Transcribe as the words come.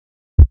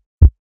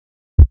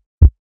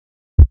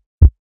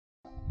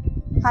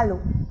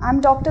Hello,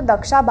 I'm Dr.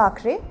 Daksha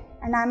Bakre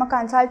and I'm a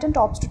consultant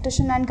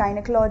obstetrician and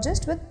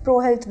gynecologist with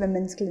ProHealth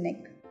Women's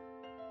Clinic.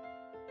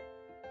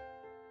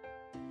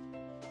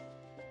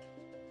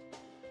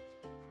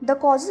 The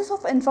causes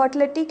of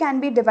infertility can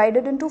be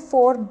divided into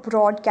four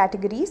broad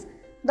categories: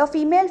 the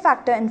female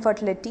factor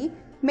infertility,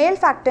 male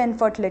factor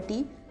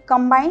infertility,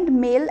 combined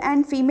male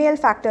and female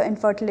factor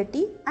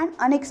infertility, and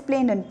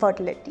unexplained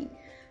infertility.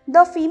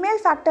 The female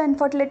factor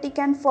infertility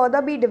can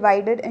further be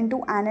divided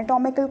into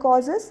anatomical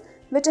causes,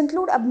 which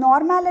include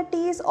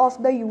abnormalities of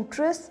the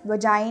uterus,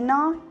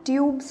 vagina,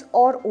 tubes,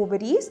 or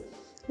ovaries,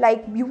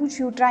 like huge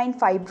uterine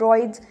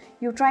fibroids,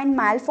 uterine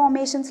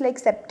malformations like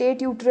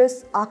septate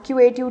uterus,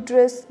 accuate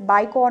uterus,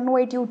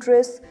 bicornuate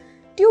uterus,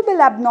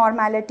 tubal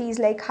abnormalities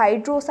like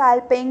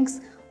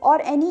hydrosalpinges,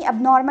 or any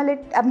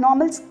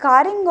abnormal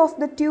scarring of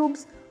the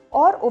tubes,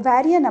 or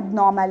ovarian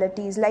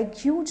abnormalities like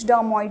huge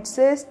dermoid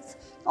cysts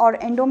or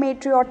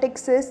endometriotic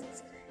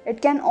cysts.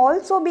 It can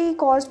also be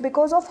caused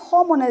because of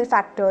hormonal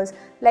factors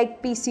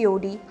like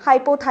PCOD,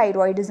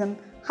 hypothyroidism,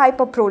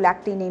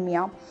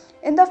 hypoprolactinemia.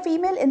 In the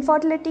female,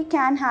 infertility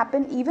can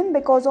happen even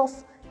because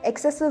of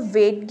excessive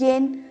weight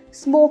gain,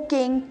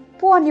 smoking,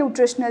 poor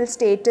nutritional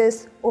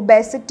status,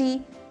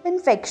 obesity,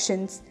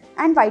 infections,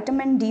 and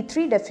vitamin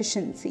D3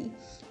 deficiency.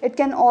 It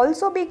can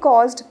also be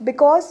caused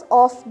because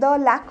of the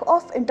lack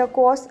of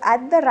intercourse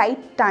at the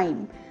right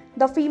time.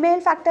 The female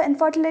factor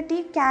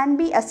infertility can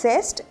be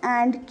assessed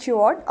and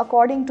cured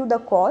according to the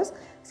cause.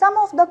 Some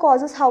of the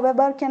causes,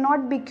 however,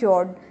 cannot be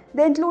cured.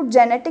 They include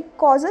genetic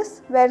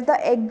causes where the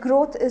egg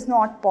growth is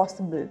not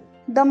possible.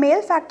 The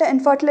male factor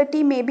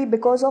infertility may be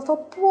because of a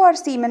poor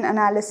semen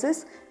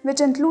analysis,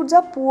 which includes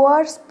a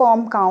poor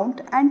sperm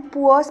count and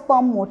poor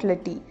sperm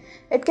motility.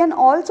 It can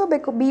also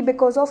be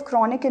because of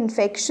chronic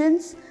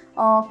infections,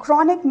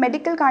 chronic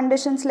medical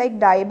conditions like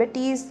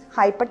diabetes,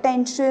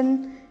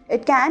 hypertension.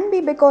 It can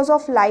be because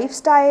of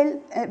lifestyle,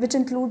 which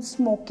includes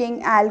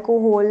smoking,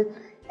 alcohol,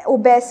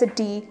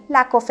 obesity,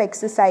 lack of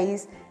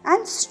exercise,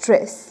 and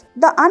stress.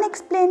 The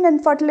unexplained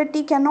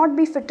infertility cannot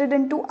be fitted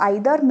into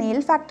either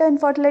male factor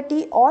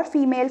infertility or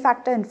female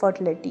factor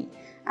infertility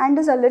and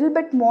is a little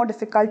bit more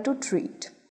difficult to treat.